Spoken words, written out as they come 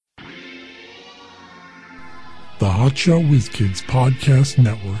the Hotshot Whiz Kids Podcast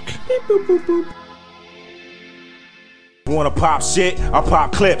Network. Beep, boop, boop, boop. Wanna pop shit? I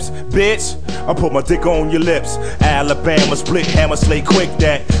pop clips, bitch. I put my dick on your lips. Alabama split, hammer slay quick.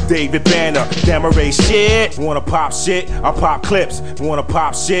 That David Banner, Damaray shit. Wanna pop shit? I pop clips. Wanna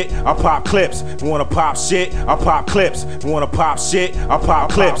pop shit? I pop clips. Wanna pop shit? I pop clips. Wanna pop shit? I pop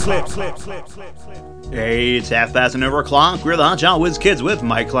clips. Hey, it's o'clock. We're the Hotshot Whiz Kids with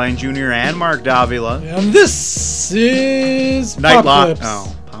Mike Klein Jr. and Mark Davila. And this is Night Pop Lock. Clips.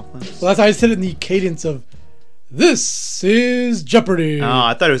 Oh, Pop Clips. Well, that's how I said it in the cadence of This is Jeopardy. Oh,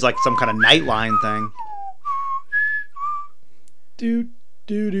 I thought it was like some kind of Nightline thing. Do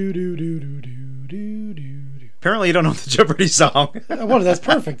do do do do do do do do. Apparently, you don't know the Jeopardy song. What? That's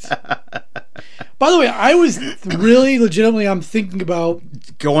perfect. By the way, I was really legitimately. I'm thinking about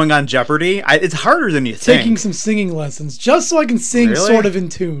Going on Jeopardy. It's harder than you think. taking some singing lessons just so I can sing Really? sort of in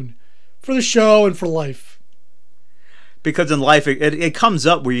tune for the show and for life. Because in life, it comes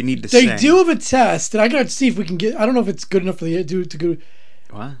up where you need to They sing. do have a test, and I gotta see if we can get. I don't know if it's good enough for the dude to go.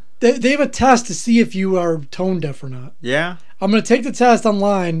 What? They have a test to see if you are tone deaf or not. Yeah? I'm gonna take the test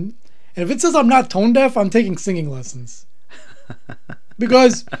online, and if it says I'm not tone deaf, I'm taking singing lessons.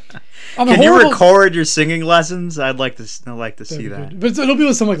 Because I'm a Can you horrible, record your singing lessons? I'd like to see that. But it'll be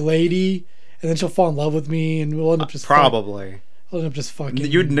with some like lady, and then she'll fall in love with me, and we'll end up just Probably. I'll end up just fucking.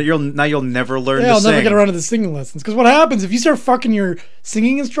 You'll never learn Yeah, to I'll sing. never get around to the singing lessons. Because what happens if you start fucking your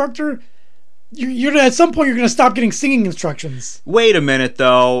singing instructor? You're at some point you're gonna stop getting singing instructions. Wait a minute,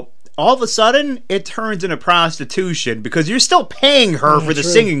 though. All of a sudden, it turns into prostitution because you're still paying her for the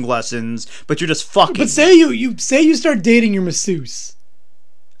true. singing lessons, but you're just fucking. But say you start dating your masseuse.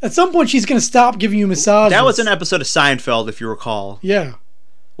 At some point, she's gonna stop giving you massages. That was an episode of Seinfeld, if you recall. Yeah,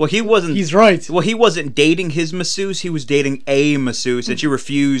 Well, he wasn't. he's right. Well, he wasn't dating his masseuse. He was dating a masseuse, and she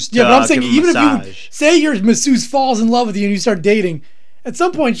refused to Yeah, but I'm saying give him even a if massage. you say your masseuse falls in love with you and you start dating, at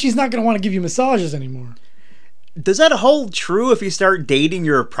some point she's not gonna want to give you massages anymore. Does that hold true if you start dating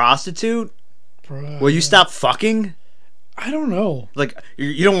your prostitute? Will you stop fucking? I don't know. Like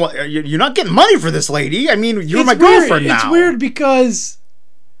you don't want. You're not getting money for this lady. I mean, you're It's my weird. girlfriend now. It's weird because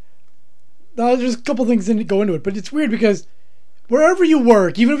there's a couple things that go into it, but it's weird because wherever you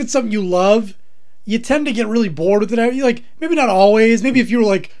work, even if it's something you love, you tend to get really bored with it. You like maybe not always. Maybe if you were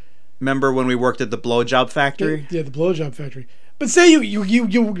like, Remember when we worked at the blowjob factory? yeah, the blowjob factory. But say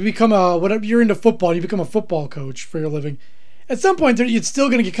you become a whatever, you're into football, and you become a football coach for your living. At some point, it's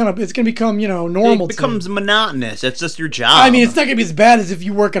still gonna get it's gonna become normal. It becomes monotonous. It's just your job. I mean, it's not gonna be as bad as if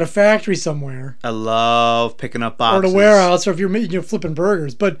you work at a factory somewhere I love picking up boxes. or at a warehouse, or if you're flipping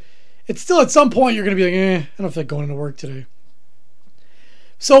burgers. But it's still at some point you're gonna be like, I don't feel like going to work today.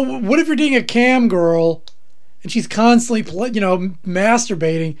 So what if you're dating a cam girl, and she's constantly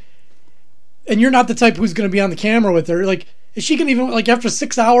masturbating, and you're not the type who's gonna be on the camera with her? Like, is she gonna even after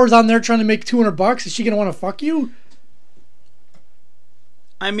 6 hours on there trying to make $200? Is she gonna want to fuck you?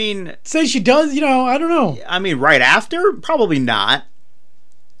 I mean, Say she does, I don't know. I mean, right after? Probably not.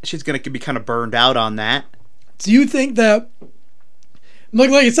 She's going to be kind of burned out on that. Do you think that,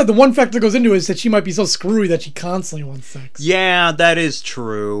 like I said, the one factor that goes into it is that she might be so screwy that she constantly wants sex? Yeah, that is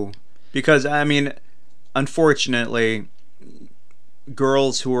true. Because, I mean, unfortunately,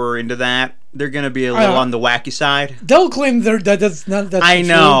 girls who are into that, they're going to be a little on the wacky side. They'll claim that's not. That's I true.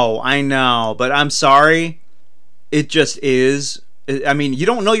 know. But I'm sorry. It just is. I mean, you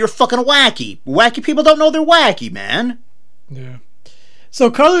don't know you're fucking wacky. Wacky people don't know they're wacky, man. Yeah. So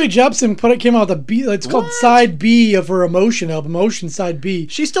Carly Rae Jepsen came out with a B. It's called Side B of her Emotion album, Emotion Side B.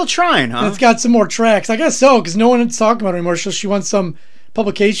 She's still trying, huh? And it's got some more tracks. I guess so, because no one is talking about it anymore. So she wants some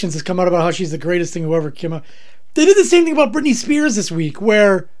publications to come out about how she's the greatest thing who ever came out. They did the same thing about Britney Spears this week,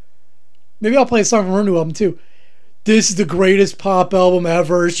 where maybe I'll play a song from her new album too. This is the greatest pop album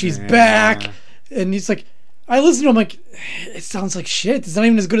ever. She's back, and it's like. I listened to him like, it sounds like shit. It's not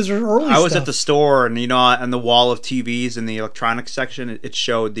even as good as her early stuff. I was at the store, and on the wall of TVs in the electronics section, it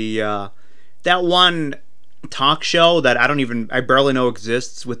showed the that one talk show that I barely know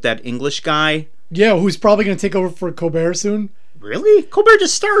exists with that English guy. Yeah, who's probably going to take over for Colbert soon. Really? Colbert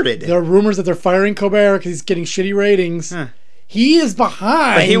just started. There are rumors that they're firing Colbert because he's getting shitty ratings. Huh. He is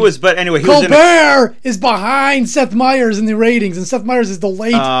behind. But anyway, Colbert is behind Seth Meyers in the ratings, and Seth Meyers is the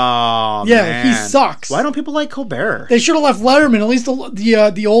late. Oh, yeah, man. he sucks. Why don't people like Colbert? They should have left Letterman. At least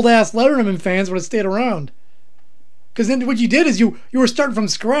the old ass Letterman fans would have stayed around. Because then what you did is you were starting from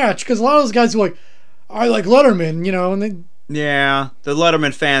scratch. Because a lot of those guys were like, I like Letterman, and they. Yeah, the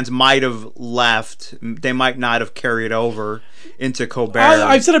Letterman fans might have left. They might not have carried over into Colbert.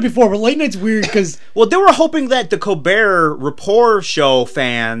 I've said it before, but late night's weird because... Well, they were hoping that the Colbert Report show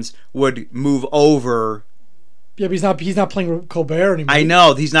fans would move over Yeah, but he's not playing Colbert anymore. I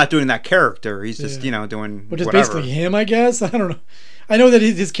know he's not doing that character. He's just doing which is whatever. basically him, I guess. I don't know. I know that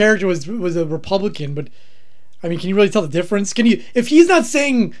his character was a Republican, but I mean, can you really tell the difference? Can you, if he's not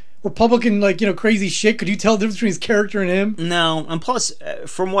saying Republican crazy shit, could you tell the difference between his character and him? No, and plus,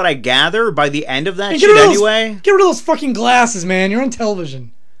 from what I gather, by the end of that get shit rid of anyway, get rid of those fucking glasses, man. You're on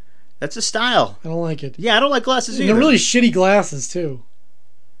television. that's a style. I don't like it. Yeah, I don't like glasses And either. they're really shitty glasses too.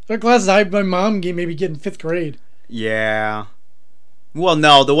 They're glasses my mom gave maybe get in 5th grade. Yeah. Well,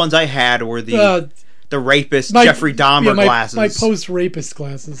 no, the ones I had were the rapist Jeffrey Dahmer glasses. My post-rapist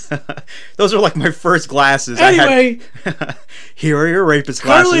glasses. Those are like my first glasses. Anyway, here are your rapist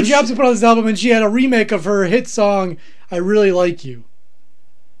glasses. Carly Jepsen put on this album, and she had a remake of her hit song "I Really Like You"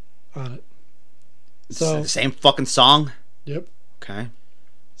 on it. So the same fucking song. Yep. Okay.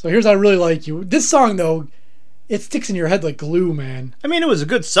 So here's "I Really Like You." This song, though, it sticks in your head like glue, man. I mean, it was a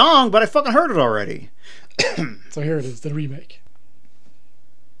good song, but I fucking heard it already. So here it is, the remake.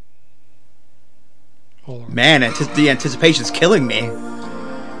 Hold on. Man, the anticipation's killing me.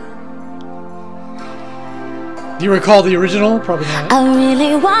 Do you recall the original? Probably not. I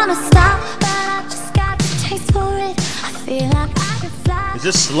really wanna stop, but I just got the taste for it. I feel like I could fly. Is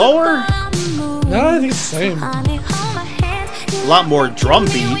this slower? No, I think it's the same. A lot more drum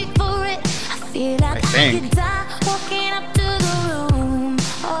beat. I think.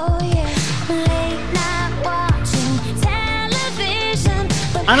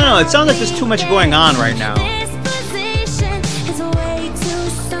 I don't know, it sounds like there's too much going on right now.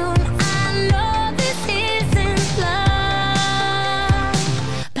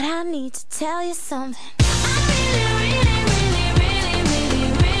 But I need to tell you something.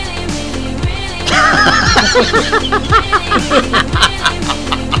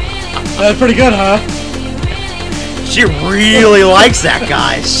 That's pretty good, huh? She really likes that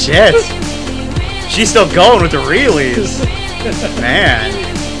guy. Shit. She's still going with the realies. Man.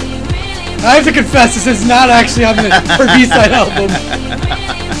 I have to confess, this is not actually on her B-side album.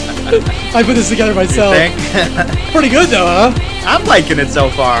 I put this together myself. You think? Pretty good, though, huh? I'm liking it so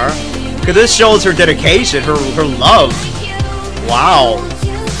far. Because this shows her dedication, her love. Wow.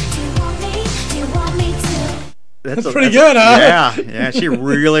 That's pretty good, huh? Yeah, she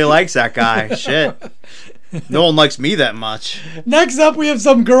really likes that guy. Shit. No one likes me that much. Next up, we have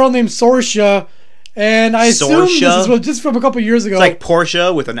some girl named Sorsha. And I assume this is just from a couple years ago. It's like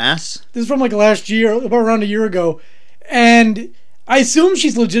Porsche with an S. This is from like last year, about around a year ago. And I assume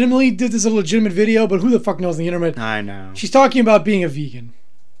she's legitimately did this a legitimate video, but who the fuck knows the internet? I know. She's talking about being a vegan.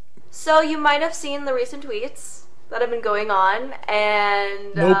 So you might have seen the recent tweets that have been going on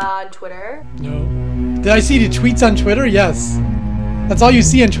and on Twitter. No. Did I see the tweets on Twitter? Yes. That's all you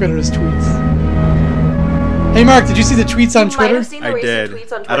see on Twitter is tweets. Hey Mark, did you see the tweets on Twitter? Might have seen the recent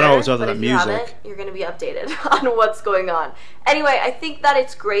tweets on Twitter, I don't know what's other but than if you music. haven't, you're going to be updated on what's going on. Anyway, I think that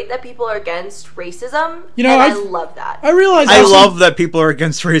it's great that people are against racism. You know, and I love that. I realize. I love that people are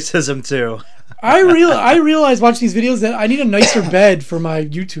against racism too. I realize watching these videos that I need a nicer bed for my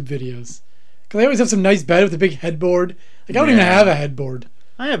YouTube videos. Because I always have some nice bed with a big headboard. Like I don't even have a headboard.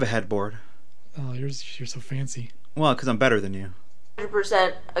 I have a headboard. Oh, you're so fancy. Well, because I'm better than you.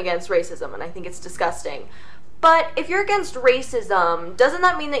 100% against racism, and I think it's disgusting. But if you're against racism, doesn't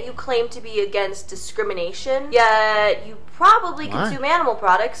that mean that you claim to be against discrimination? Yet you probably consume animal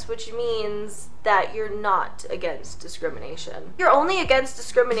products, which means that you're not against discrimination. You're only against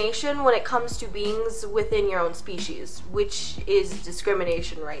discrimination when it comes to beings within your own species, which is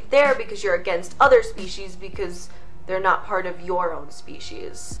discrimination right there because you're against other species because they're not part of your own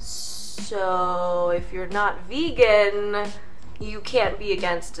species. So if you're not vegan, you can't be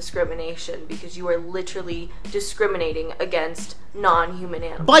against discrimination because you are literally discriminating against non-human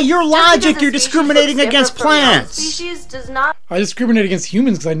animals. By your logic, you're discriminating against plants. Species does not. I discriminate against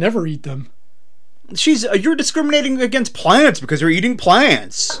humans because I never eat them. You're discriminating against plants because you're eating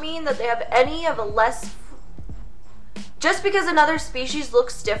plants. Mean that they have any of a less. Just because another species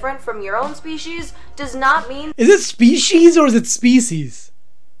looks different from your own species does not mean. Is it species or is it species?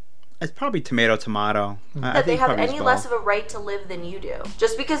 It's probably tomato. That they have any less of a right to live than you do.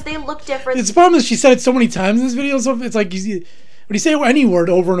 Just because they look different. The problem is she said it so many times in this video, so it's like when you say any word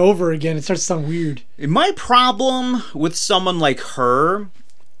over and over again, it starts to sound weird. My problem with someone like her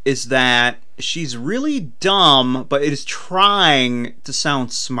is that she's really dumb, but is trying to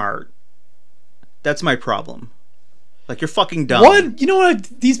sound smart. That's my problem. Like, you're fucking dumb. What? You know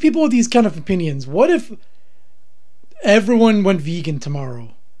what? These people with these kind of opinions, what if everyone went vegan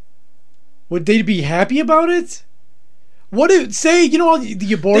tomorrow? Would they be happy about it? What if, say,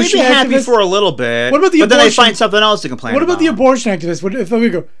 the abortion They'd be happy activists? For a little bit. What about the but then they abortion- find something else to complain What about. about the abortion activists? What if we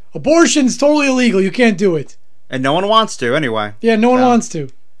go, abortion's totally illegal, you can't do it. And no one wants to, anyway. Yeah, no one wants to.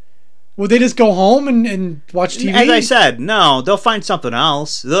 Would they just go home and watch TV? As I said, no, they'll find something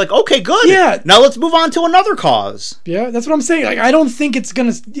else. They're like, okay, good. Yeah. Now let's move on to another cause. Yeah, that's what I'm saying. Like, I don't think it's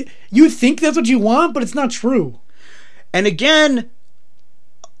gonna... You think that's what you want, but it's not true. And again,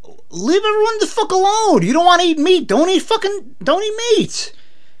 leave everyone the fuck alone. You don't want to eat meat. Don't eat meat.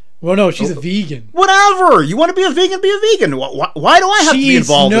 Well, no, she's a vegan. Whatever. You want to be a vegan, be a vegan. Why do I have to be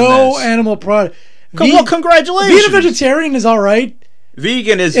involved in this? No animal product. Well, congratulations. Being a vegetarian is all right.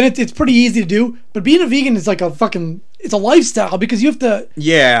 Vegan is... And it's pretty easy to do. But being a vegan is like a fucking... It's a lifestyle because you have to...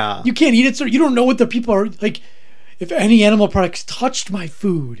 Yeah. You can't eat it, so you don't know what the people are... Like, if any animal products touched my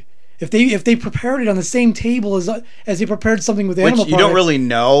food... If they prepared it on the same table as they prepared something with animal products... you don't really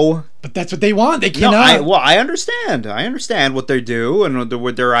know. But that's what they want. They cannot... I understand. I understand what they do and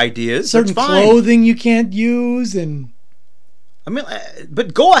with their ideas. Certain clothing you can't use and... I mean,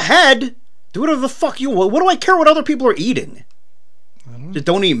 but go ahead. Do whatever the fuck you want. What do I care what other people are eating? Just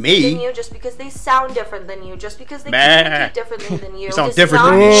don't eat me. You, just because they sound different than you, just because they communicate differently than you, You sound does different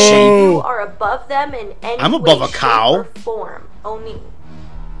not than me. mean you are above them in any I'm above way, a cow. shape, or form. Only.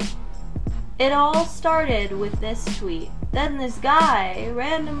 It all started with this tweet. Then this guy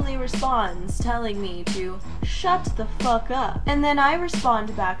randomly responds telling me to shut the fuck up. And then I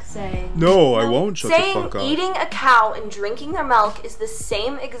respond back saying, No, I won't shut the fuck up. Saying eating a cow and drinking their milk is the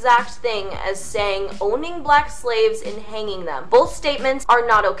same exact thing as saying owning black slaves and hanging them. Both statements are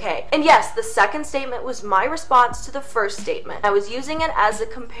not okay. And yes, the second statement was my response to the first statement. I was using it as a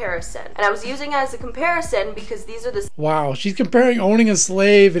comparison. And I was using it as a comparison because these are the... Wow, she's comparing owning a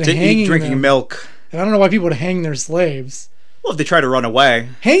slave and hanging drinking them. Milk. And I don't know why people would hang their slaves. Well, if they try to run away.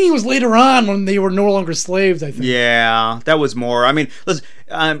 Hanging was later on when they were no longer slaves, I think. Yeah, that was more. I mean, listen,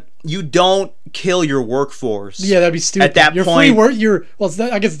 you don't kill your workforce. Yeah, that'd be stupid. At that your point, free work.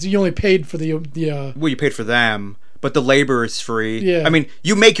 I guess you only paid for the. Well, you paid for them, but the labor is free. Yeah. I mean,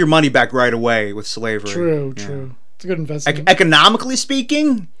 you make your money back right away with slavery. True. Yeah. True. It's a good investment. Economically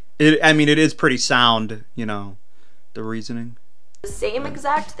speaking, it is pretty sound. The reasoning. The same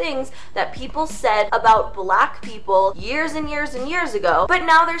exact things that people said about black people years and years and years ago, but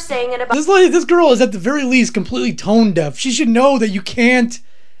now they're saying it about... This girl is at the very least completely tone deaf. She should know that you can't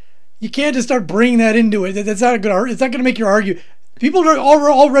just start bringing that into it. That's not a good. It's not going to make your argument. People are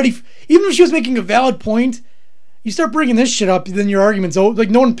already, even if she was making a valid point, you start bringing this shit up, then your argument's over.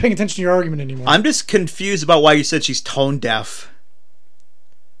 Like, no one's paying attention to your argument anymore. I'm just confused about why you said she's tone deaf.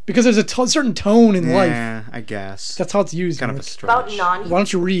 Because there's a certain tone in life. Yeah, I guess. That's how it's used. Kind of a stretch. About Why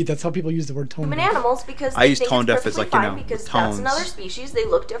don't you read? That's how people use the word tone. Human animals because I they use think tone it's deaf as, perfectly like, fine the because tones. that's another species. They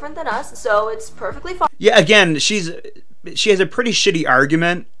look different than us, so it's perfectly fine. Yeah, again, she has a pretty shitty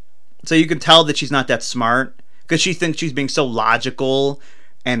argument, so you can tell that she's not that smart because she thinks she's being so logical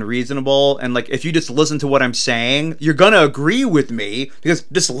and reasonable, and like if you just listen to what I'm saying, you're gonna agree with me because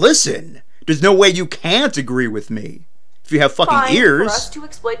just listen. There's no way you can't agree with me. If you have fucking ears. For us to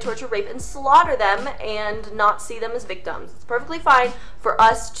exploit, torture, rape, and slaughter them and not see them as victims. It's perfectly fine for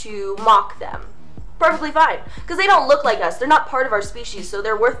us to mock them. Perfectly fine. Because they don't look like us. They're not part of our species, so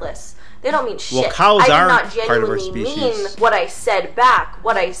they're worthless. They don't mean shit. Well, cows I are did not part of our genuinely species. mean what I said back.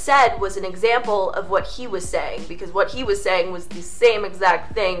 What I said was an example of what he was saying, because what he was saying was the same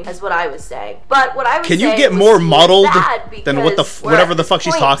exact thing as what I was saying. But what I was Can saying you get was more seen as muddled bad than what because we're whatever at the fuck this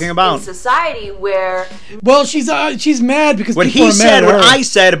she's point talking about? in society where... Well, she's mad because When people he are said mad at what her. I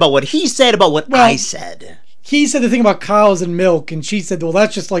said about what he said about what I said. He said the thing about cows and milk, and she said, "Well,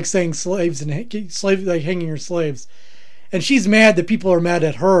 that's just like saying slaves and like hanging your slaves." And she's mad that people are mad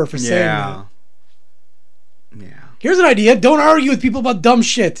at her for saying that. Yeah. Here's an idea: don't argue with people about dumb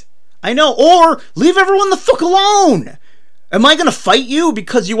shit. I know, or leave everyone the fuck alone. Am I gonna fight you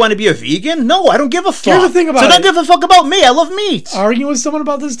because you want to be a vegan? No, I don't give a fuck. Here's the thing about so don't it. give a fuck about me. I love meat. Arguing with someone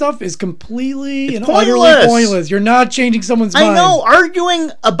about this stuff is completely and pointless. utterly pointless. You're not changing someone's mind. I know,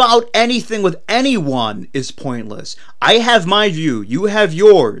 arguing about anything with anyone is pointless. I have my view, you have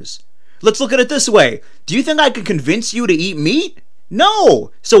yours. Let's look at it this way. Do you think I can convince you to eat meat?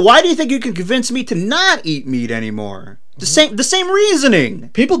 No. So why do you think you can convince me to not eat meat anymore? The same reasoning.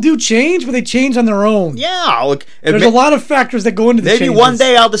 People do change, but they change on their own. Yeah, look. There's a lot of factors that go into the maybe changes. one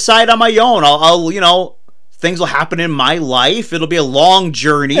day I'll decide on my own. I'll things will happen in my life. It'll be a long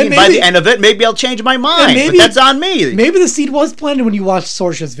journey. And by the end of it, maybe I'll change my mind. But that's on me. Maybe the seed was planted when you watched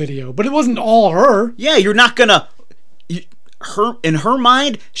Sorcia's video, but it wasn't all her. Yeah, you're not gonna... in her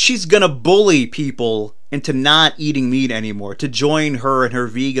mind, she's gonna bully people into not eating meat anymore, to join her in her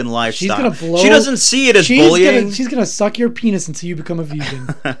vegan lifestyle. She's gonna blow. She doesn't see it as bullying. She's gonna suck your penis until you become a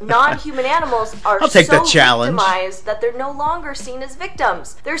vegan. Non-human animals are I'll take so that challenge. victimized that they're no longer seen as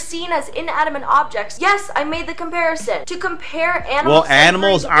victims. They're seen as inanimate objects. Yes, I made the comparison. To compare animals. Well,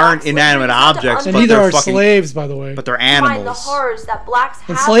 animals aren't inanimate objects, And but neither they're are fucking slaves, by the way. But they're Find the animals. horrors that blacks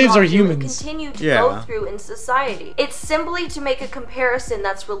And have slaves gone are through and humans. continue to Yeah. go through in society. It's simply to make a comparison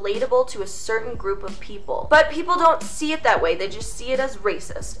that's relatable to a certain group of people. But people don't see it that way. They just see it as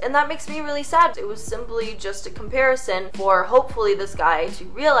racist. And that makes me really sad. It was simply just a comparison for hopefully this guy to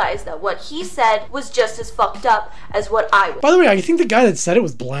realize that what he said was just as fucked up as what I was. By the way, I think the guy that said it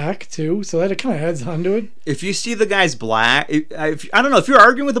was black too, so that kind of adds on to it. If you see the guy's black, I don't know, if you're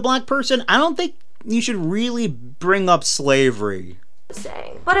arguing with a black person, I don't think you should really bring up slavery.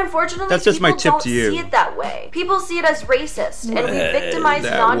 Saying. But unfortunately, That's just people my tip don't to you. see it that way. People see it as racist, and we victimize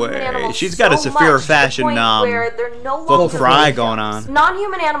that non-human way. animals She's got a so Saphira much to the fashion, point where they're no vocal longer fry victims. going on.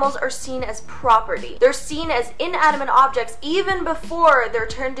 Non-human animals are seen as property. They're seen as inanimate objects even before they're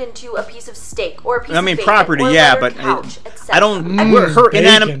turned into a piece of steak or a piece of bacon property, or a yeah, leather but couch, etc. I don't.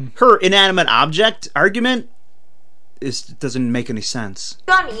 Bacon. Her inanimate object argument doesn't make any sense.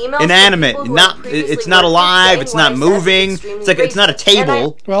 Gotten emails from Inanimate, people who not have previously it's not worked with alive, saying it's what I not said moving. was extremely It's like it's not a racist. And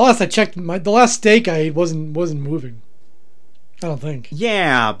table. Well, last I checked, the last steak I ate wasn't moving. I don't think.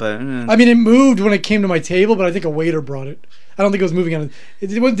 Yeah, but I mean, it moved when it came to my table, but I think a waiter brought it. I don't think it was moving on it. It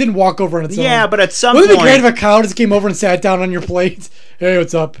didn't walk over on its own. yeah, but at some Wouldn't it be point, great if a cow just came over and sat down on your plate? Hey,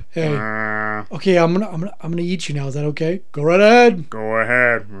 what's up? Hey, okay, I'm gonna eat you now. Is that okay? Go right ahead. go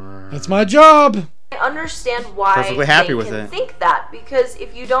ahead. That's my job. I understand why Perfectly happy they with can it. think that, because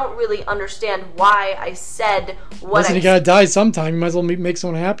if you don't really understand why I said what Listen, I you gotta die sometime. You might as well make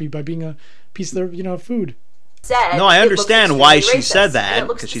someone happy by being a piece of their, food. said, No, I it looks understand why extremely she said racist, that, and it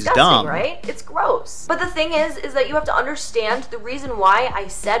looks 'cause she's disgusting, dumb. right? It's gross. But the thing is that you have to understand the reason why I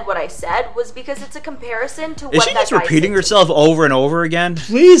said what I said was because it's a comparison to Is what she that just guy repeating said to me. herself over and over again?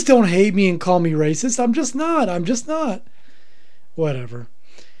 Please don't hate me and call me racist. I'm just not. Whatever.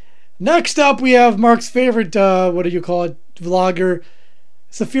 Next up, we have Mark's favorite, what do you call it, vlogger,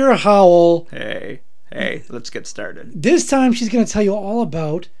 Saphira Howell. Hey, let's get started. This time, she's going to tell you all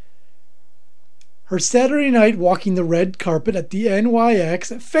about her Saturday night walking the red carpet at the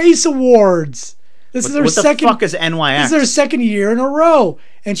NYX Face Awards. This is her What the second. fuck is NYX? This is her second year in a row,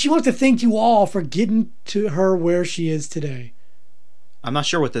 and she wants to thank you all for getting to her where she is today. I'm not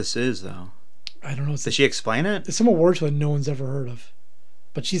sure what this is, though. I don't know. Did she explain it? There's some awards that no one's ever heard of,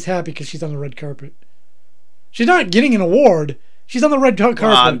 but she's happy because she's on the red carpet. She's not getting an award. She's on the red carpet.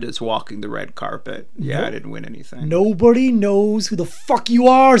 Well, I'm just walking the red carpet. Yeah, Nope. I didn't win anything. Nobody knows who the fuck you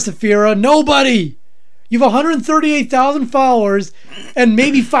are, Saphira. Nobody. You have 138,000 followers, and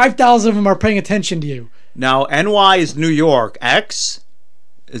maybe 5,000 of them are paying attention to you. Now, NY is New York. X?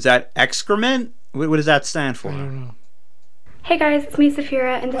 Is that excrement? What does that stand for? I don't know. Hey guys, it's me,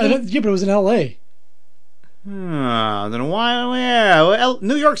 Saphira, and today Yeah, but it was in L.A. Then why? Yeah, well,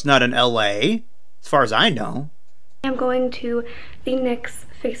 New York's not in LA, as far as I know. I'm going to the NYX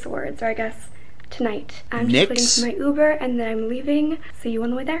Face Awards, or I guess tonight. I'm NYX? just waiting for my Uber, and then I'm leaving. See you on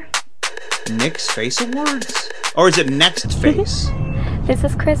the way there. NYX Face Awards? Or is it Next Face? This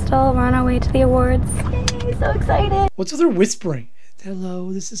is Crystal. We're on our way to the awards. Yay, so excited. What's with her whispering?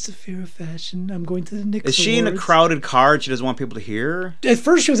 Hello, this is Saphira Fashion. I'm going to the Knicks Is she in a Awards. crowded car and she doesn't want people to hear? At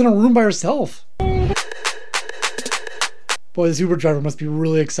first, she was in a room by herself. Boy, this Uber driver must be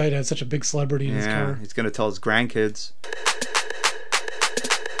really excited to have such a big celebrity in his Yeah, car. he's gonna tell his grandkids.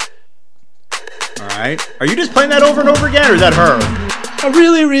 Alright. Are you just playing that over and over again, or is that her? I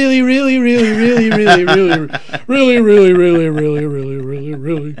really, really, really, really, really, really, really, really, really, really, really, really, really,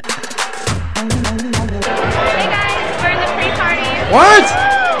 really. Hey guys, we're in the pre-party.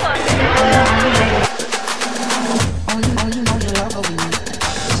 What?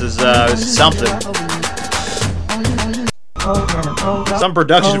 This is something. Some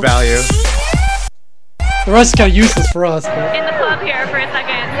production value. The rest is kind of useless for us, but In the club here for a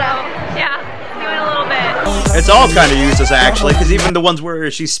second, so yeah, doing a little bit. It's all kind of useless, actually, because even the ones where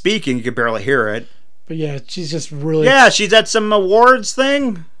she's speaking, you can barely hear it. yeah, she's just really. Yeah, she's at some awards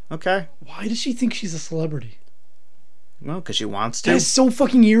thing. Okay. Why does she think she's a celebrity? Well, because she wants That to. is so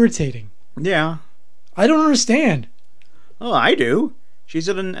fucking irritating. Yeah. I don't understand. Oh, I do. She's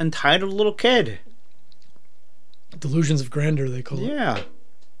an entitled little kid. Delusions of grandeur, they call it. Yeah.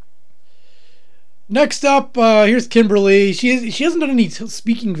 Next up, here's Kimberly. She hasn't done any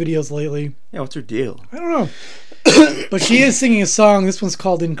speaking videos lately. Yeah, what's her deal? I don't know. But she is singing a song. This one's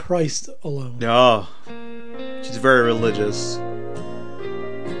called In Christ Alone. Oh. She's very religious.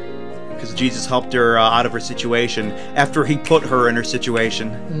 because Jesus helped her out of her situation after he put her in her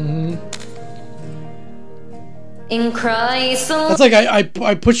situation. In Christ alone. That's like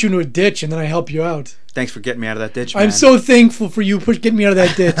I push you into a ditch and then I help you out. Thanks for getting me out of that ditch, man. I'm so thankful for you getting me out of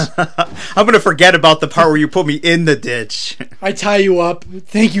that ditch. I'm going to forget about the part where you put me in the ditch. I tie you up.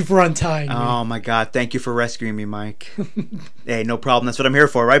 Thank you for untying me. Oh, my God. Thank you for rescuing me, Mike. Hey, no problem. That's what I'm here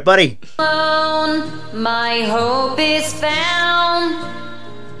for, right, buddy? My hope is found.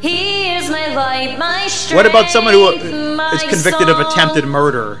 He is my light, my strength. What about someone who is convicted of attempted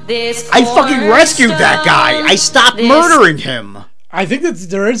murder? I fucking rescued that guy. I stopped murdering him. I think that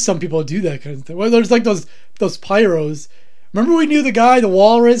there is some people who do that kind of thing. Well, there's like those pyros. Remember we knew the guy, the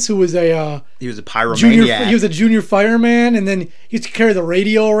walrus, who was a he was a pyromaniac. He was a junior fireman, and then he used to carry the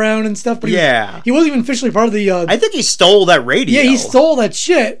radio around and stuff. But he wasn't even officially part of the. I think he stole that radio. Yeah, he stole that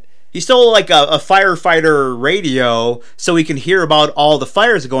shit. He stole like a firefighter radio so he can hear about all the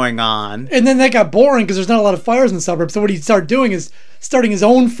fires going on. And then that got boring because there's not a lot of fires in the suburbs. So what he'd start doing is starting his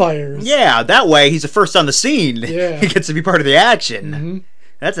own fires. Yeah, that way he's the first on the scene. Yeah. He gets to be part of the action.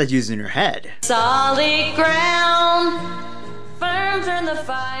 That's like using your head. Solid ground, firm from the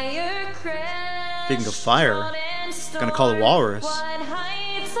fire crash. Speaking of fire, I'm gonna call the walrus.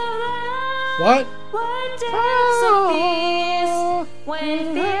 What? What depths of peace,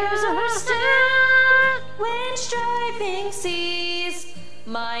 when fears are still, when striving cease,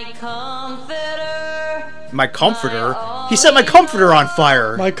 my comforter. My comforter? He set my comforter on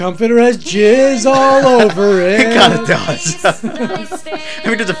fire. My comforter has jizz all over it. It kind of does. I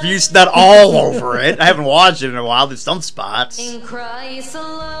mean, there's a few, not all over it. I haven't watched it in a while. There's some spots.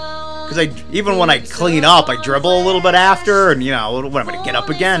 Because even when I clean up, I dribble a little bit after, and what am I going to get up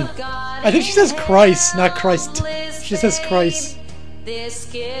again? I think she says Christ, not Christ. She says Christ. This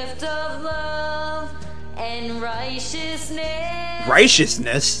gift of love and righteousness.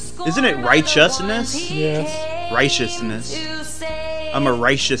 Righteousness? Isn't it righteousness? Yes. Righteousness. I'm a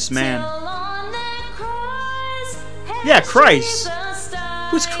righteous man. Yeah, Christ.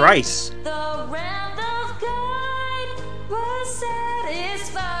 Who's Christ?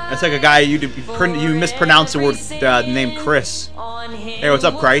 That's like a guy you mispronounce the word name Chris. Hey, what's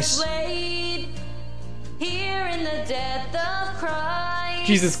up, Christ?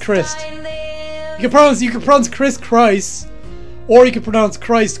 Jesus Christ. You can pronounce Chris Christ, or you can pronounce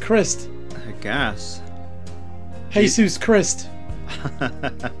Christ Christ. I guess. Jesus Christ.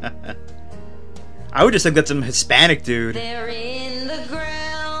 I would just think that's some Hispanic dude. There in the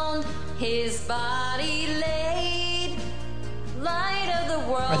ground, his body laid. Light of the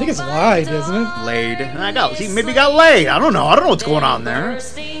world. I think it's lied, isn't it? Laid. He maybe got laid. I don't know. I don't know what's going on there.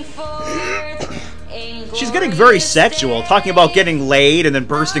 She's getting very sexual, talking about getting laid and then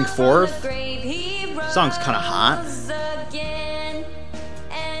bursting forth. Song's kind of hot.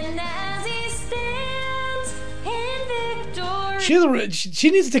 She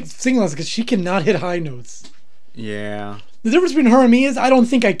needs to take singing lessons because she cannot hit high notes. Yeah. The difference between her and me is I don't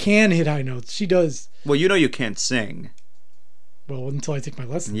think I can hit high notes. She does. Well, you can't sing. Well, until I take my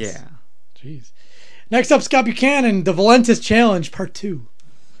lessons. Yeah. Jeez. Next up, Scott Buchanan, the Valentis Challenge, Part 2.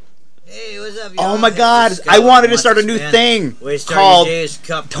 Hey, what's up, y'all? Oh my God! I wanted to start a new thing called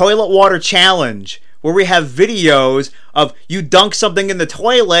Toilet Water Challenge, where we have videos of you dunk something in the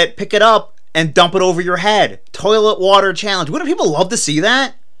toilet, pick it up, and dump it over your head. Toilet Water Challenge. Wouldn't people love to see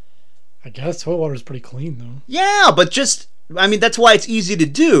that? I guess toilet water is pretty clean, though. Yeah, but that's why it's easy to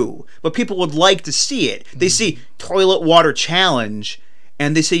do. But people would like to see it. They see Toilet Water Challenge,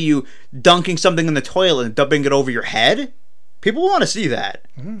 and they see you dunking something in the toilet and dumping it over your head. People want to see that.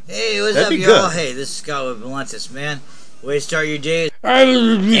 Hey, what's up, y'all? Good. Hey, this is Scott with Valentis, man. Way to start your day.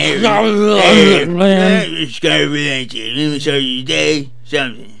 Hey, Scott with Valentis. Let me start your day.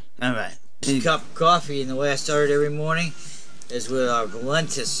 Something. All right. This cup of coffee, and the way I start every morning is with our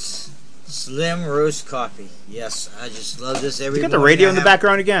Valentis Slim Roast Coffee. Yes, I just love this every morning. You got the radio in the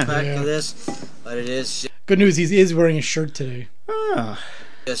background again. Pack of this, but it is good news. He is wearing a shirt today.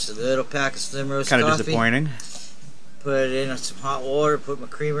 just a little pack of Slim Roast Kind coffee. of disappointing. Put it in some hot water. Put my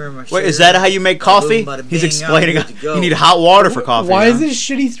creamer in my. Wait, is that how you make coffee? He's explaining. You need hot water for coffee. Why is this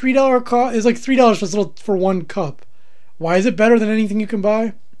shitty $3 coffee? It's like $3 for one cup. Why is it better than anything you can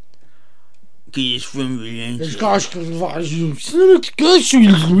buy? It's from Valencia. Alright,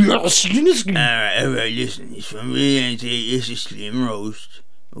 listen. It's from Valencia. It's a slim roast,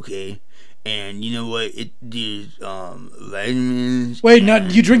 okay? And you know what? It is vitamins. Wait,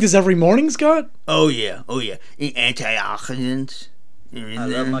 you drink this every morning, Scott? Oh yeah. And antioxidants. I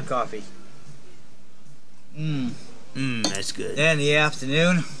love my coffee. That's good. Then in the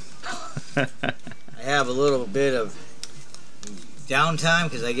afternoon, I have a little bit of downtime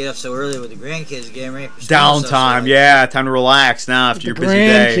because I get up so early with the grandkids getting ready for school. Downtime, yeah, time to relax now after your busy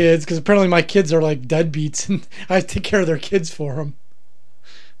day. Grandkids, because apparently my kids are like deadbeats, and I take care of their kids for them.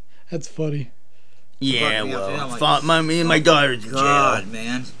 That's funny. Yeah, well, me and my daughter's in jail.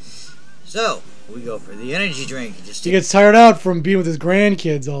 Man. So, we go for the energy drink. He gets tired out from being with his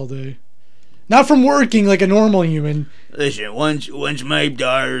grandkids all day. Not from working like a normal human. Listen, once my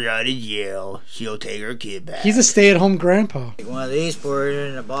daughter's out of jail, she'll take her kid back. He's a stay-at-home grandpa. Take one of these, pour it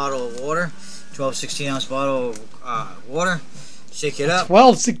in a bottle of water, 12, 16-ounce bottle of water. Shake it up.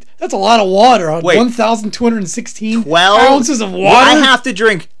 12, that's a lot of water. Wait. 1,216 12 ounces of water? I have to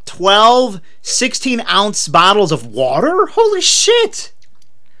drink 12 16-ounce bottles of water? Holy shit.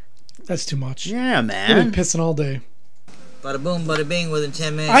 That's too much. Yeah, I've man. been pissing all day. Bada boom, bada bing, within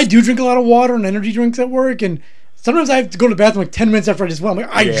 10 minutes. I do drink a lot of water and energy drinks at work, and sometimes I have to go to the bathroom like 10 minutes after I just went. I'm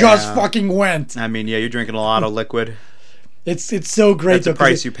like, I just fucking went. I mean, yeah, you're drinking a lot of liquid. It's so great. That's the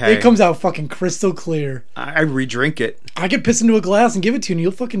price you pay. It comes out fucking crystal clear. I re-drink it. I could piss into a glass and give it to you, and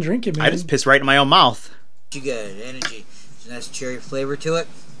you'll fucking drink it, man. I just piss right in my own mouth. You got it, energy. There's a nice cherry flavor to it.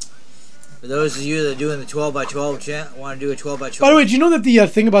 For those of you that are doing the 12 by 12 want to do a 12 by 12. By the way, do you know that the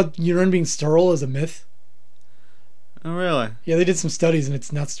thing about urine being sterile is a myth? Oh, really? Yeah, they did some studies, and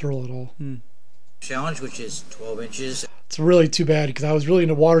it's not sterile at all. Challenge, which is 12 inches. It's really too bad, because I was really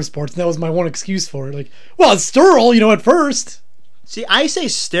into water sports, and that was my one excuse for it. Like, well, it's sterile, at first. See, I say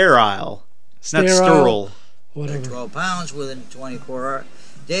sterile, not sterile. Whatever. 12 pounds within 24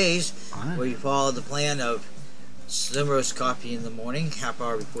 days, where you follow the plan of slim roast coffee in the morning, half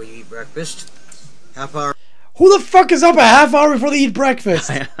hour before you eat breakfast, half hour. Who the fuck is up a half hour before they eat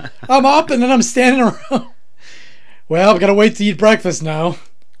breakfast? I'm up, and then I'm standing around. Well, I've got to wait to eat breakfast now.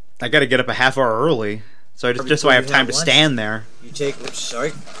 I got to get up a half hour early, so just so I have time to stand there. You take,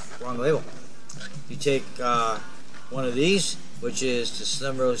 wrong label. You take one of these, which is the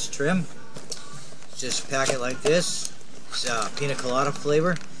Slim Roast Trim. Just pack it like this. It's pina colada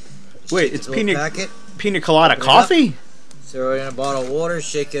flavor. Just wait, it's pina colada coffee? Throw it in a bottle of water,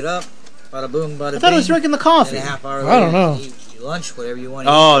 shake it up. Bada boom, bada bing. I thought I was drinking the coffee. And a half hour I don't know. Eat lunch, whatever you want.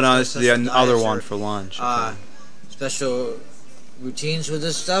 Oh, no, this is the other one for lunch. Okay. Special routines with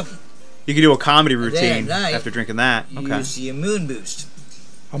this stuff. You can do a comedy routine night, after drinking that. You Okay. use the Moon Boost.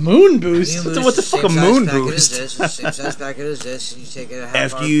 A moon boost? What the fuck, a moon boost? Same size packet as this, and you take it a half hour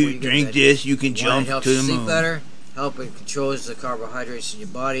After you drink this, you can jump to the moon. It helps to you the sleep moon. better. It controls the carbohydrates in your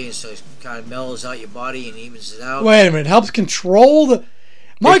body, and so it kind of mellows out your body and evens it out. Wait a minute, helps control the...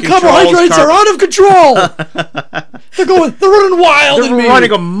 My It controls carbohydrates are out of control! They're running wild in me! They're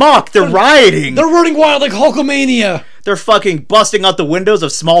running amok, they're rioting! They're running wild like Hulkamania! They're fucking busting out the windows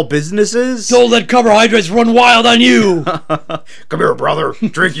of small businesses! Don't let carbohydrates run wild on you! Come here, brother,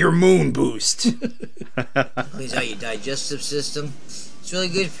 drink your moon boost. Cleans out your digestive system. It's really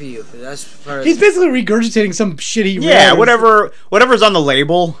good for you. That's part of He's basically regurgitating some shit he read. Yeah, whatever's on the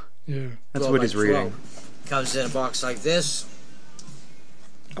label. Yeah. That's what he's reading. Comes in a box like this.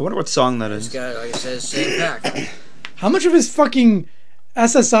 I wonder what song that It's is. got, like I said, same pack. How much of his fucking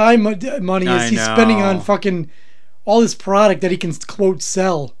SSI money is he spending on fucking all this product that he can, quote,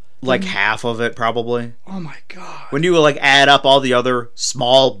 sell? Like half of it, probably. Oh my god. When you add up all the other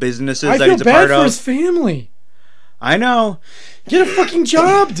small businesses I that feel he's a bad part for of. his family. I know. Get a fucking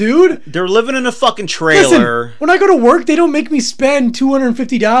job, dude. They're living in a fucking trailer. Listen, when I go to work, they don't make me spend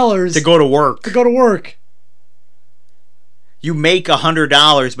 $250 to go to work. To go to work. You make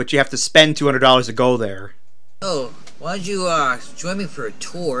 $100, but you have to spend $200 to go there. Oh, why don't you join me for a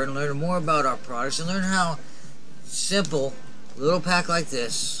tour and learn more about our products and learn how simple, little pack like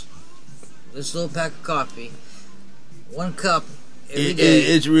this little pack of coffee, 1 cup every day.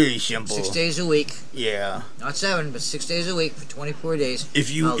 It's really simple. 6 days a week. Yeah. Not 7, but 6 days a week for 24 days.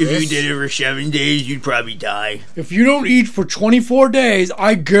 If you did it for 7 days, you'd probably die. If you don't eat for 24 days,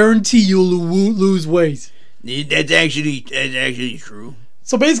 I guarantee you'll lose weight. That's actually true.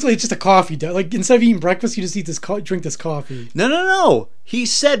 So basically, it's just a coffee. Like, instead of eating breakfast, you just eat drink this coffee. No. He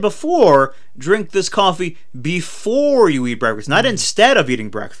said before, drink this coffee before you eat breakfast, not instead of eating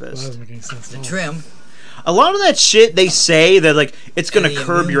breakfast. Well, that doesn't make any sense at all. The trim. A lot of that shit they say that it's going to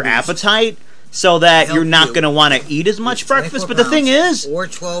curb your appetite so that you're not going to want to eat as much breakfast. But the thing is,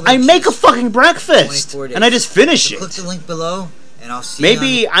 I make a fucking breakfast and I just finish it. Click the link below, and I'll see.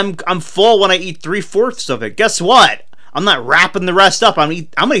 Maybe I'm full when I eat 3/4 of it. Guess what? I'm not wrapping the rest up. I'm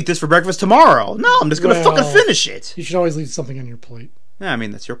gonna eat this for breakfast tomorrow. No, I'm just gonna fucking finish it. You should always leave something on your plate. Yeah, I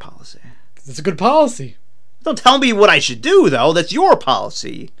mean that's your policy. It's a good policy. Don't tell me what I should do though. That's your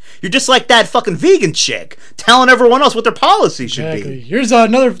policy. You're just like that fucking vegan chick, telling everyone else what their policy should be. Here's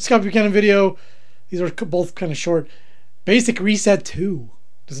another Scott Buchanan video. These are both kind of short. Basic Reset 2.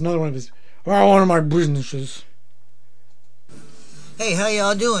 There's another one of his. One of my businesses. Hey, how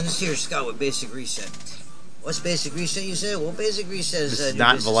y'all doing? This here's Scott with Basic Reset. What's Basic Reset, you said? Well, Basic Reset is... This is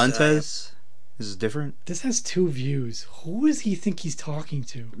not Valentes? This is different? This has 2 views. Who does he think he's talking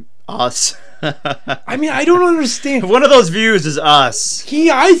to? Us. I mean, I don't understand. One of those views is us.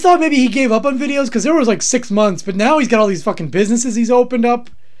 I thought maybe he gave up on videos because there was like 6 months, but now he's got all these fucking businesses he's opened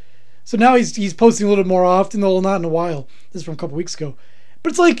up. So now he's posting a little bit more often, though not in a while. This is from a couple weeks ago.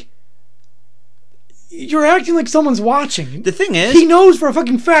 But it's like... You're acting like someone's watching. The thing is... He knows for a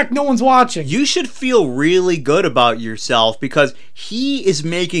fucking fact no one's watching. You should feel really good about yourself because he is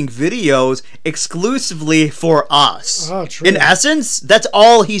making videos exclusively for us. Oh, true. In essence, that's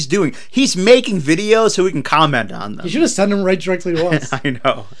all he's doing. He's making videos so we can comment on them. You should have sent them right directly to us. I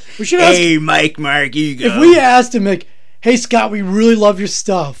know. We should hey, Mike, Mark, you go. If we asked him, like, hey, Scott, we really love your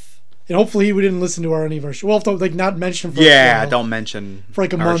stuff. And hopefully he didn't listen to any of our shit. We'll have to, like, not mention him for don't mention for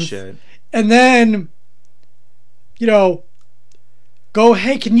like a our month. Shit. And then... go,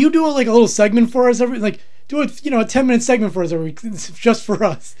 hey, can you do a little segment for us every, do a 10-minute segment for us every week, just for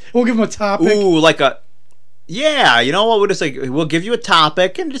us. We'll give him a topic. Ooh, you know what? We'll just we'll give you a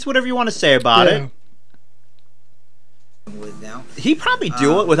topic and just whatever you want to say about it. He probably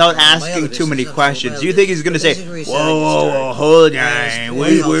do it without asking too many questions. Do you think he's going to say, whoa, hold on,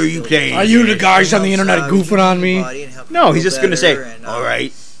 where are you playing? Are you the guys on the internet goofing on me? No, he's just going to say, all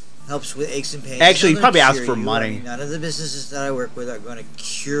right. Helps with aches and pains. Actually, he probably asked for money. None of the businesses that I work with are going to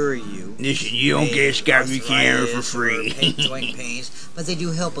cure you. Listen, you don't get Scott Buchanan for free. Joint pains, but they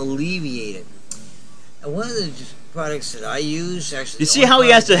do help alleviate it. And one of the products that I use actually. You see how he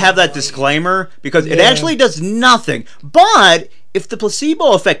has to have that disclaimer because it actually does nothing. But if the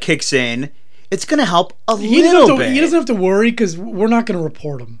placebo effect kicks in, it's going to help a little bit. He doesn't have to worry because we're not going to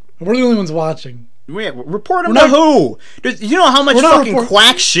report him. We're the only ones watching. Wait, report him to who? You know how much fucking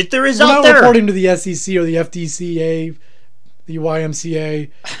quack shit there is out there? We're not reporting to the SEC or the FDCA, the YMCA,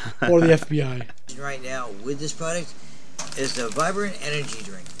 or the FBI. Right now, with this product, is the Vibrant Energy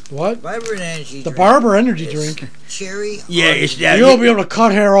Drink. What? Vibrant Energy Drink. The Barber Energy Drink. Cherry. Yeah, it's that. You'll be able to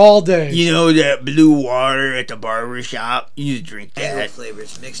cut hair all day. You know that blue water at the barber shop? You just drink that. Mango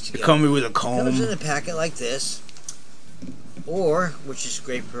flavors mixed together. It comes with a comb. It comes in a packet like this, or, which is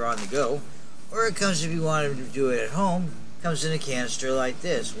great for on the go, or it comes if you want to do it at home. Comes in a canister like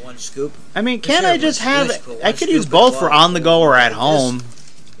this, 1 scoop. I mean, can't I just have it? I could use both for on the go or at home.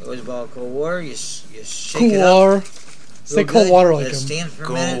 It was about cold water. You shake cool it up. Water. Say cold water like him. Stand for a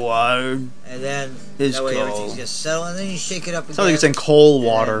cold minute, water. And then it's that way cold. everything's gonna settle, and then you shake it up again. Sounds like it's in coal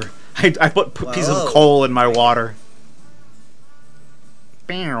water. I put pieces of coal in my water.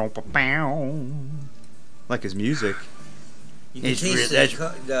 Like his music. You can taste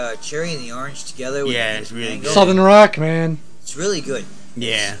the cherry and the orange together. With it's really good. Southern Rock, man. It's really good.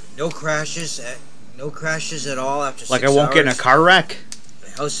 Yeah. No crashes at all after 6 hours. Like I won't get in a car wreck?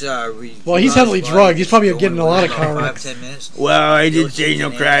 House, well, he's heavily drugged. He's probably getting a lot of car wrecks. 5-10 minutes. Well, I didn't say no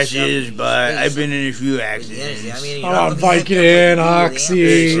crashes, but I've been in a few accidents. Vicodin, Oxy.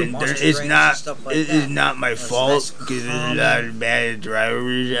 It is not my fault because there's a lot of bad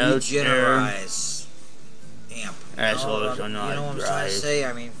drivers out there. Assholes are not You know what I'm trying to say?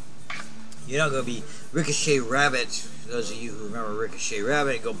 I mean, you're not going to be Ricochet Rabbit. For those of you who remember Ricochet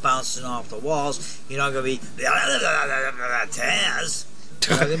Rabbit and go bouncing off the walls, you're not going to be Taz.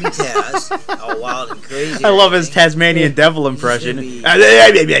 You're not going to be Taz. All wild and crazy. I love his Tasmanian devil impression. Well,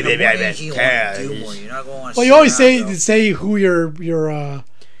 you always say who you're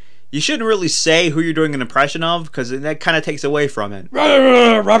You shouldn't really say who you're doing an impression of because that kind of takes away from it.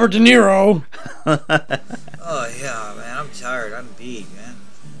 Robert De Niro. Oh yeah, man, I'm tired. I'm beat, man.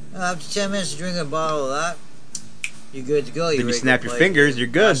 After 10 minutes of drinking a bottle of that, you're good to go. Then you snap your fingers, you're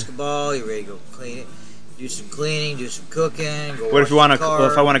good. Basketball, you're ready to go clean it. Do some cleaning, do some cooking. Go what if you want to?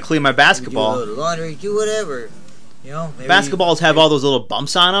 If I want to clean my basketball? Do a little laundry, do whatever. You know, basketballs have all those little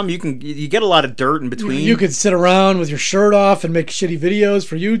bumps on them. You get a lot of dirt in between. You could sit around with your shirt off and make shitty videos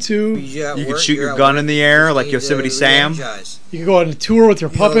for YouTube. You could shoot your gun in the air like Yosemite Sam. You could go on a tour with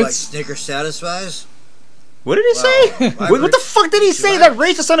your puppets. Like Snickers satisfies. What did he say? What the fuck did he say? That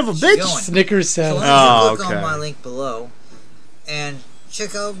racist son of a bitch. Snickers satisfies. So click on my link below and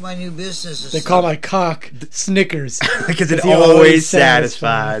check out my new business. They call my cock Snickers because it always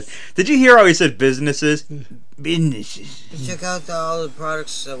satisfies. Did you hear how he said businesses? Businesses. Check out all the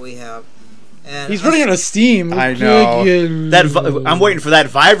products that we have. And he's running out of steam. I know. I'm waiting for that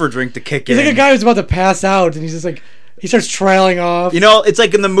Viver drink to kick in. He's like a guy who's about to pass out, and he's just like he starts trailing off. You know, it's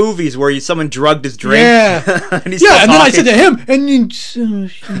like in the movies where someone drugged his drink. Yeah, and and then I said to him, and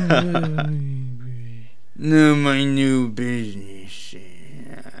No, my new business.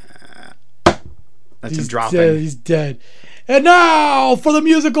 That's him dropping. Dead. He's dead. And now for the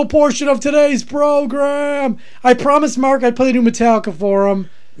musical portion of today's program. I promised Mark I'd play the new Metallica for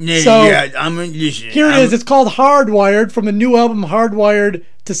him. Here it is. It's called Hardwired from the new album Hardwired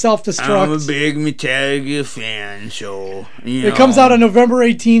to Self-Destruct. I'm a big Metallica fan, so it comes out on November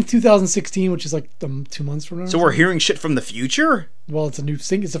 18th, 2016, which is like 2 months from now. So we're hearing shit from the future? Well, it's a new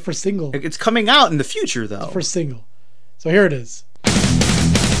single. It's the first single. It's coming out in the future, though. It's the first single. So here it is.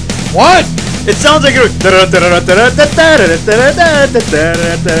 What? It sounds like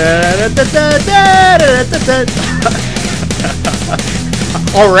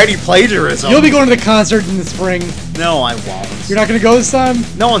already plagiarism. You'll be going to the concert in the spring. No, I won't. You're not going to go this time?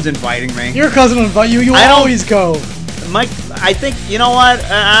 No one's inviting me. Your cousin will invite you. You always go. Mike, I think, you know what?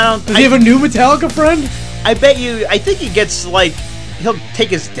 I don't... Does he have a new Metallica friend? I bet you... I think he gets, like... He'll take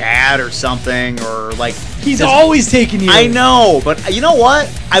his dad or something, or, like... He's always taking you. I know, but you know what?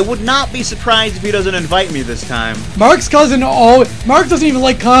 I would not be surprised if he doesn't invite me this time. Mark's cousin Mark doesn't even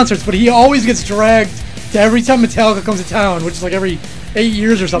like concerts, but he always gets dragged to every time Metallica comes to town, which is like every 8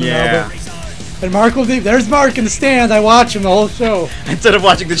 years or something. Yeah. And Mark will be... There's Mark in the stands. I watch him the whole show. Instead of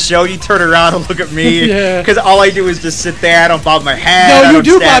watching the show, you turn around and look at me. Yeah. Because all I do is just sit there. I don't bob my head. No, you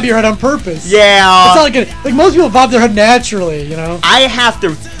do bob your head on purpose. Yeah. It's not like most people bob their head naturally, you know? I have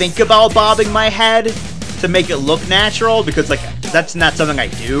to think about bobbing my head to make it look natural, because, like, that's not something I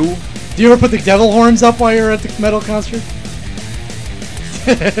do. Do you ever put the devil horns up while you're at the metal concert?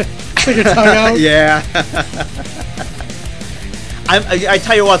 Stick your tongue out? Yeah. I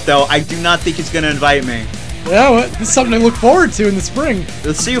tell you what, though, I do not think he's going to invite me. Yeah, well, this is something to look forward to in the spring.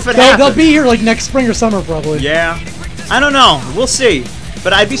 Let's see if it happens. They'll be here like next spring or summer, probably. Yeah. I don't know. We'll see.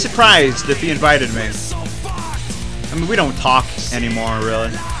 But I'd be surprised if he invited me. I mean, we don't talk anymore,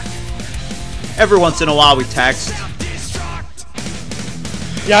 really. Every once in a while we text.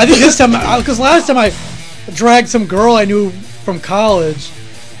 Yeah, I think this time, because last time I dragged some girl I knew from college.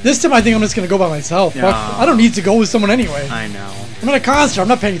 This time I think I'm just going to go by myself. No. I don't need to go with someone anyway. I know. I'm at a concert. I'm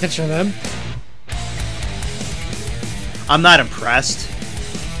not paying attention to them. I'm not impressed.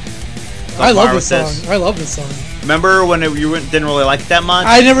 I love this song. I love this song. Remember when you didn't really like it that much?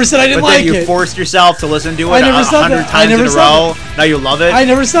 I never said I didn't like it. But then you forced yourself to listen to it 100 times in a row. Now you love it? I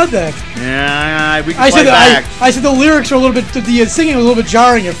never said that. Yeah, we can play back. I said the lyrics are a little bit, the singing was a little bit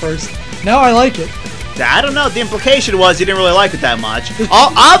jarring at first. Now I like it. I don't know. The implication was you didn't really like it that much.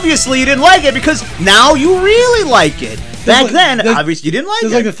 Obviously, you didn't like it because now you really like it. Back then, obviously, you didn't like it.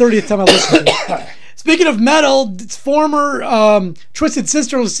 This is like the 30th time I listened to it. Speaking of metal, its former Twisted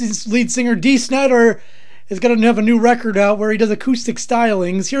Sister lead singer Dee Snider is going to have a new record out where he does acoustic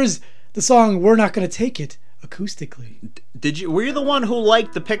stylings. Here's the song "We're Not Gonna Take It" acoustically. Were you the one who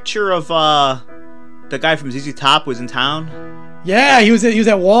liked the picture of the guy from ZZ Top was in town? Yeah, he was at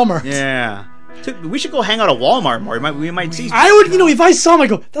Walmart. Yeah. We should go hang out at Walmart more. We might see. I would, if I saw him, I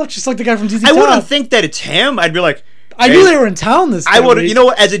go, that looks just like the guy from ZZ Top. I wouldn't think that it's him. I'd be like, I knew they were in town this time. I would,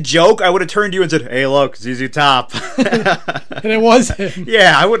 as a joke, I would have turned to you and said, "Hey, look, ZZ Top." And it was him.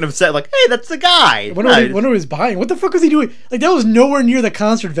 Yeah, I wouldn't have said like, "Hey, that's the guy." I wonder what he was buying. What the fuck was he doing? Like, that was nowhere near the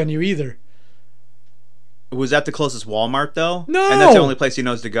concert venue either. Was that the closest Walmart though? No. And that's the only place he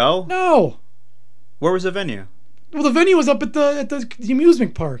knows to go? No. Where was the venue? Well, the venue was up at the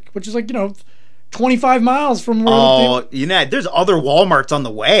amusement park, which is like 25 miles from where... Oh, there's other Walmarts on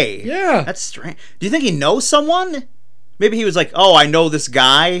the way. Yeah. That's strange. Do you think he knows someone? Maybe he was like, oh, I know this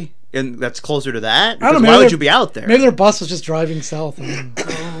guy, and that's closer to that? Because I don't know. Why would you be out there? Maybe their bus was just driving south.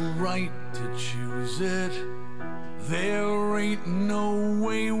 Right to choose it. There ain't no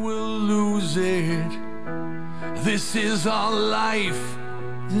way we'll lose it. This is our life.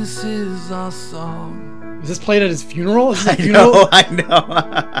 This is our song. Was this played at his funeral? I know.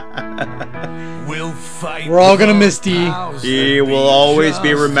 We'll fight. We're all gonna miss D. He will always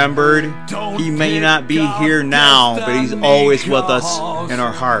be remembered. He may not be here now, but he's always with us in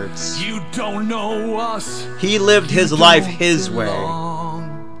our hearts. You don't know us. He lived his life his way.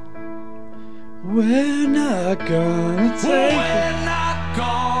 We're not gonna take it. We're not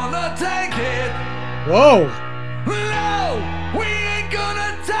gonna take it. Whoa. No, we ain't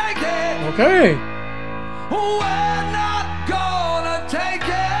gonna take it. Okay. We're not gonna take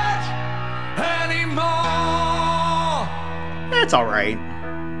it anymore. That's alright.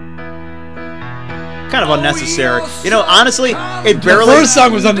 Kind of unnecessary. Honestly, it barely... The first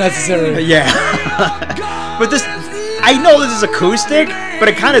song was unnecessary. Yeah. But this... I know this is acoustic, but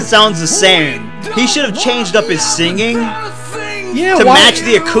it kind of sounds the same. He should have changed up his singing to match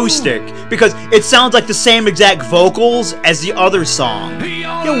the acoustic, because it sounds like the same exact vocals as the other song.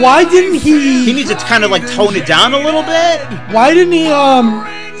 Yeah, why didn't he? He needs to kind of like tone it down a little bit. Why didn't he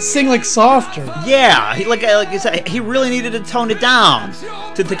sing like softer? Yeah, he like I said, he really needed to tone it down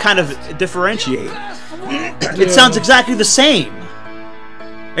to kind of differentiate. It sounds exactly the same,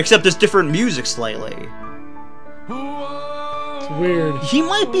 except there's different music slightly. It's weird. He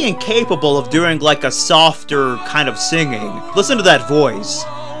might be incapable of doing like a softer kind of singing. Listen to that voice.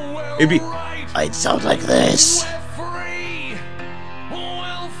 I'd sound like this.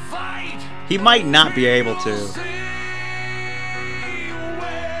 He might not be able to.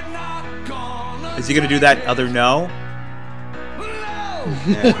 Is he gonna do that other no?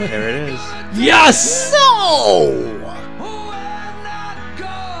 Yeah, there it is. Yes! No!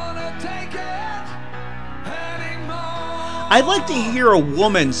 I'd like to hear a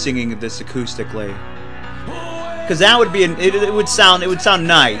woman singing this acoustically, because that would be it would sound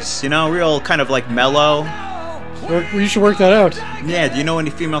nice, you know, real kind of like mellow. You should work that out. Yeah. Do you know any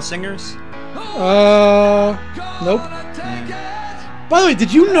female singers? Nope. By the way,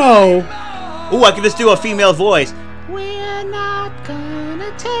 did you know? Ooh, I could just do a female voice. We're not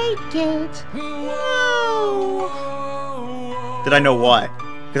gonna take it. No. Did I know what?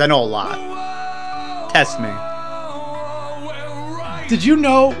 Because I know a lot. Test me. Did you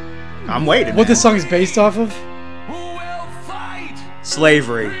know I'm waiting. what this song is based off of?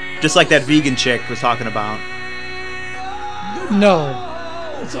 Slavery. Just like that vegan chick was talking about. No.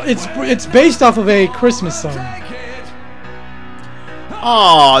 It's based off of a Christmas song.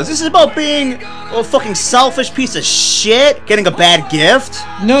 Oh, is this about being a fucking selfish piece of shit? Getting a bad gift?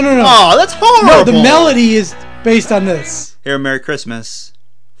 No. Oh, that's horrible. No, the melody is based on this. Here, Merry Christmas.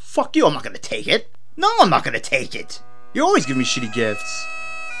 Fuck you, I'm not gonna take it. No, I'm not gonna take it. You always give me shitty gifts.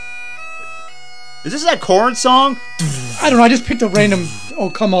 Is this that Korn song? I don't know, I just picked a random "Oh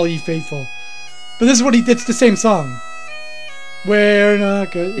Come All Ye Faithful." But this is it's the same song. We're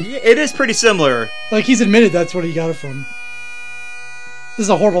not good. It is pretty similar. Like, he's admitted that's what he got it from. This is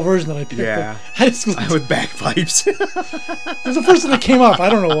a horrible version that I picked. Yeah. With bagpipes. It was the first one that came up. I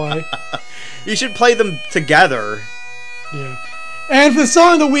don't know why. You should play them together. Yeah. And for the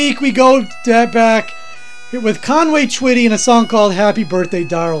song of the week, we go back with Conway Twitty in a song called Happy Birthday,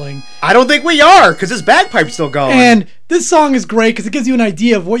 Darling. I don't think we are, because this bagpipe's still going. And this song is great because it gives you an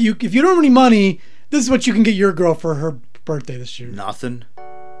idea of what if you don't have any money, this is what you can get your girl for her birthday this year. Nothing.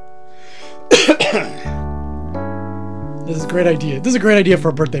 This is a great idea. This is a great idea for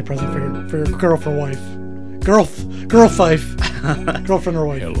a birthday present for your girl for wife. Girl fife. Girlfriend or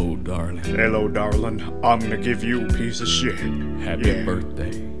wife. Hello, darling. Hello, darling. I'm gonna give you a piece of shit. Happy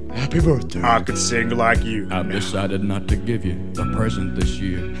birthday. Happy birthday. I could sing like you. I've decided not to give you a present this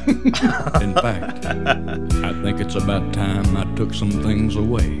year. In fact, I think it's about time I took some things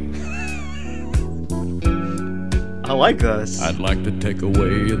away. I like this. I'd like to take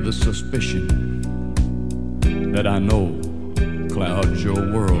away the suspicion that I know clouds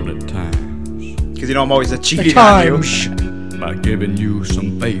your world at times. Because you know I'm always cheating on you. By giving you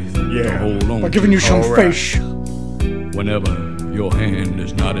some faith to hold on. By giving you some faith. Whenever your hand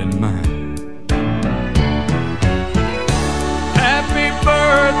is not in mine. Happy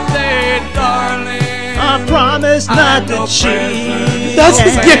birthday, darling. I promise not to cheat. That's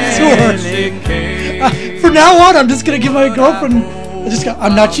his gift to her. From now on, I'm just gonna give my girlfriend.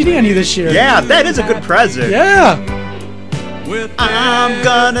 I'm not cheating on you this year. Yeah, that is a good present. Yeah. I'm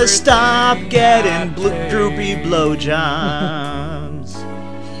gonna stop getting droopy blowjobs.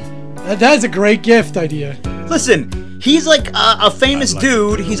 That is a great gift idea. Listen, he's like a famous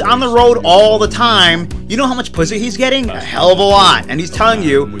dude. He's on the road all the time. You know how much pussy he's getting? A hell of a lot. And he's telling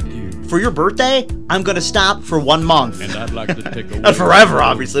you, for your birthday, I'm gonna stop for 1 month. And I'd like to take Not forever,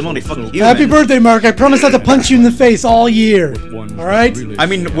 obviously. I'm only fucking human. Happy birthday, Mark. I promise not to punch you in the face all year. Alright? I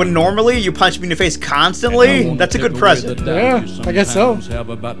mean, when normally you punch me in the face constantly, that's a good present. Yeah, I guess so. Have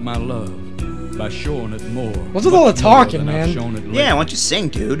about my love by showing it more. What's with all the talking, man? Yeah, why don't you sing,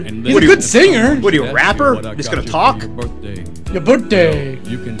 dude? He's a good singer. What are you, a rapper? Just gonna talk? Your birthday.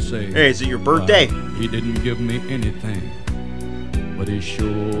 You can say, hey, is it your birthday? He didn't give me anything, but he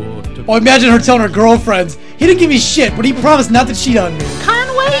sure took. Oh, imagine her telling her girlfriends, he didn't give me shit, but he promised not to cheat on me.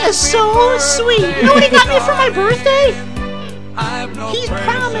 Conway is so sweet. You know what he got me for my birthday? He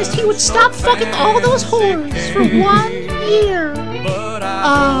promised he would stop fucking all those whores for 1 year.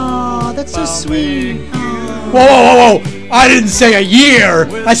 Oh, that's so sweet. Whoa. I didn't say a year.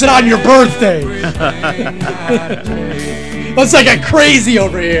 I said on your birthday. Let's not get crazy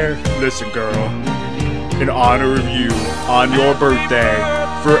over here. Listen, girl. In honor of you, on your birthday,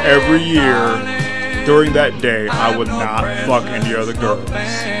 for every year, during that day, I would not fuck any other girls.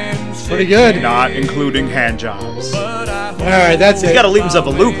 Pretty good. Not including hand jobs. right, that's it. He's got to leave himself a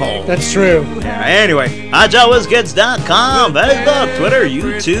loophole. That's true. Yeah, anyway, HotshotWhizKids.com, Facebook, Twitter,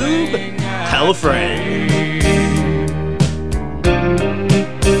 YouTube. Tell a friend.